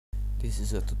This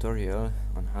is a tutorial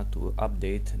on how to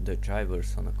update the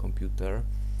drivers on a computer.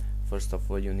 First of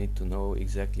all, you need to know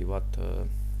exactly what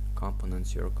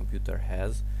components your computer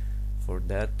has. For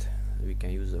that, we can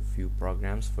use a few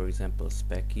programs, for example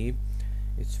Speccy.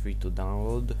 It's free to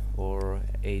download, or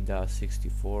AIDA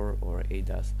 64 or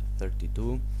AIDA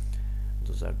 32.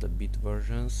 Those are the bit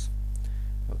versions.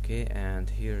 Okay, and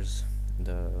here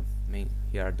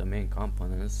are the main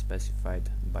components specified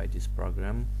by this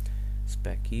program,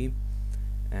 Speccy.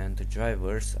 And the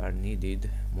drivers are needed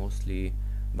mostly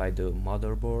by the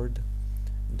motherboard,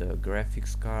 the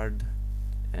graphics card,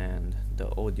 and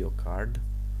the audio card.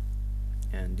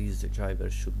 And these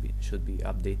drivers should be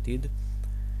updated.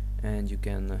 And you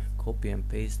can copy and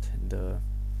paste the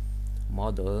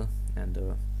model and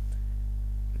the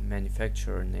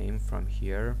manufacturer name from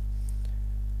here.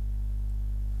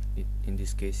 In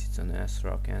this case, it's an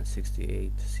ASRock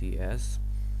N68CS,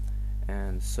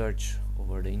 and search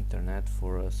over the internet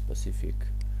for a specific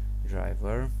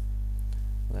driver.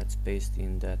 Let's paste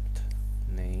in that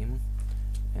name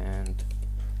and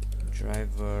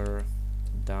driver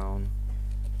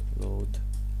download.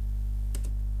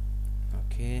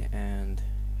 Okay, and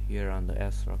here on the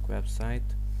ASRock website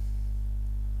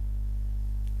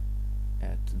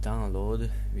at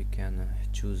download we can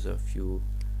choose a few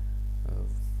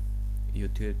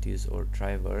utilities or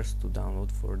drivers to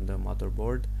download for the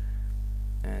motherboard.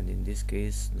 And in this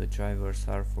case the drivers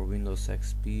are for Windows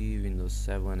XP, Windows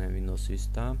 7 and Windows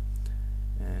Vista,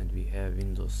 and we have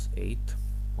Windows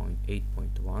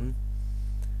 8.8.1,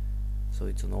 so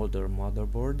it's an older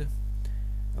motherboard.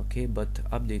 Okay, but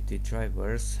updated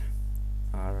drivers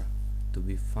are to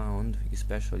be found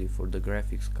especially for the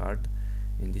graphics card.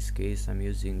 In this case I'm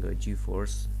using a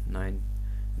GeForce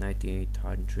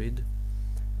 9800,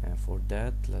 and for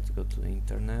that let's go to the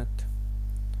internet.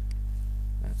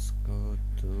 Let's go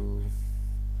to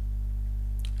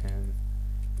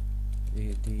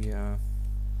NVIDIA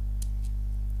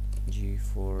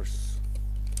GeForce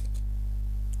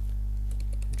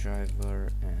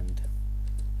driver and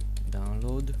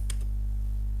download.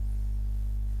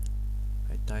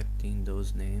 I typed in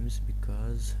those names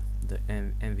because the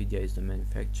NVIDIA is the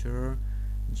manufacturer,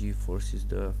 GeForce is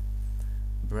the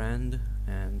brand,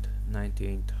 and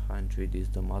 9800 is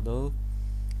the model.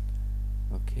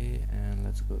 Okay, and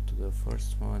let's go to the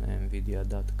first one,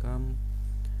 nvidia.com,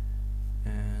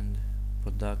 and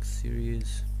product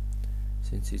series.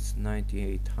 Since it's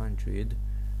 9800,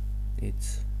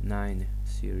 it's 9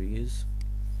 series,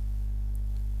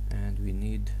 and we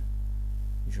need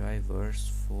drivers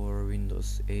for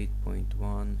Windows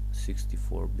 8.1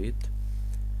 64-bit.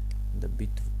 The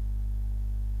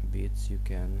bits you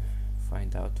can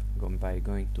find out by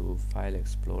going to File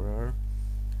Explorer,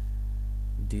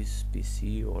 this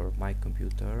PC or my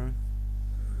computer,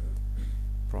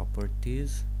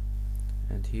 properties,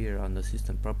 and here on the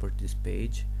system properties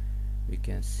page we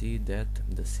can see that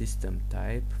the system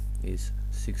type is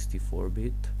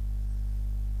 64-bit.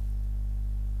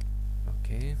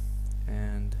 Okay,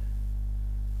 and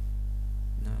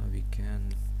now we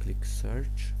can click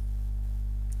search,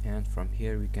 and from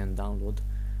here we can download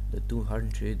the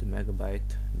 200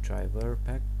 megabyte driver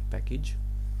package.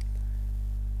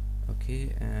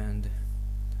 Okay, and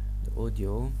the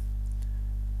audio,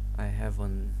 I have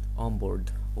an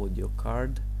onboard audio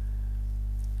card,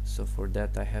 so for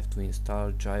that I have to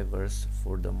install drivers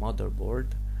for the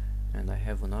motherboard, and I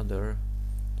have another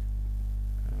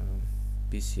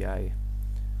PCI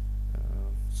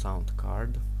sound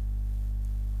card.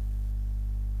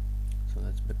 So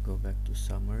let's go back to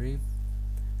summary,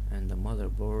 and the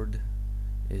motherboard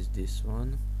is this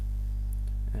one,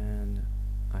 and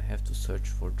I have to search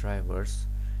for drivers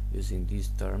using these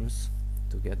terms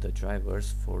to get the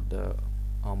drivers for the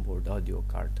onboard audio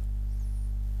card.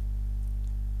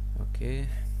 Okay,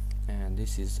 and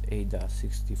this is AIDA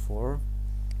 64,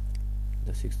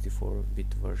 the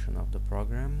 64-bit version of the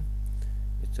program.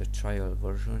 It's a trial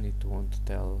version, it won't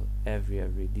tell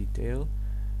every detail,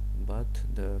 but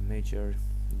the major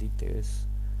details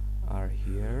are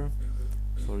here.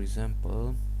 For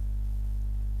example,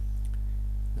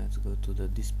 let's go to the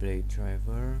display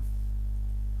driver,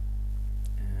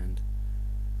 and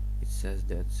it says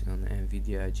that's on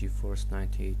NVIDIA GeForce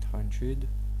 9800,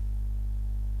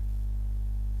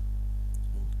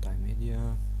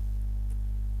 multimedia,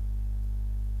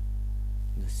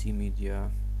 the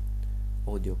C-Media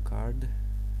audio card.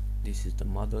 This is the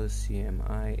model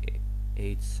CMI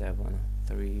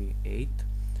 8738,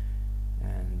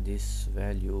 and this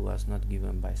value was not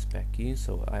given by Speccy,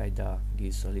 so AIDA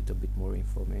gives a little bit more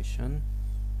information.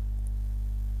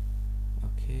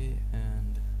 Okay,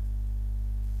 and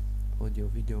audio,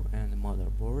 video, and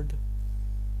motherboard.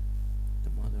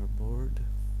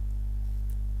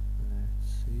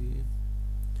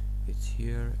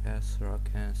 here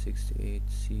SROC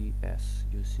N68CS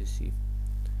UCC,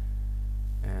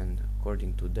 and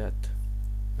according to that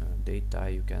data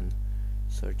you can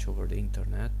search over the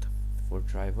internet for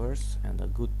drivers, and a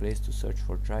good place to search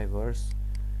for drivers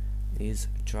is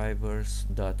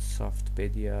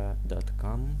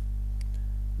drivers.softpedia.com.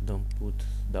 Don't put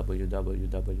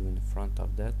www in front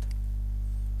of that,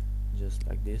 just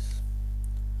like this,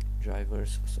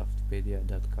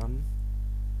 drivers.softpedia.com,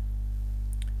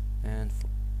 and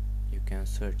you can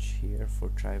search here for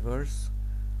drivers.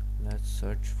 Let's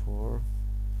search for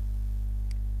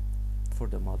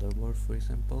the motherboard, for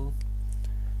example,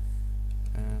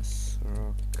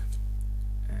 SROC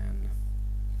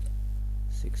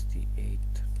N68C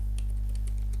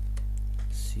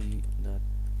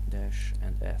dash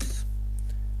and S,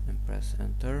 and press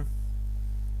enter.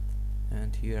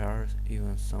 And here are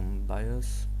even some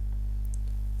BIOS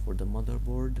for the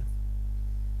motherboard,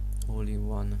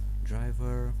 all-in-one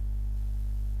driver,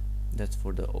 that's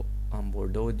for the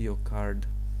onboard audio card,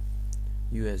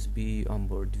 USB,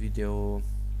 onboard video,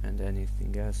 and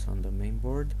anything else on the main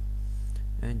board.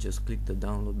 And just click the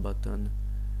download button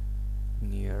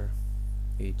near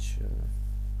each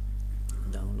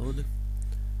download,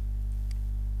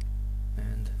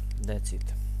 and that's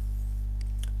it.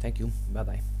 Thank you, bye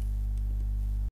bye.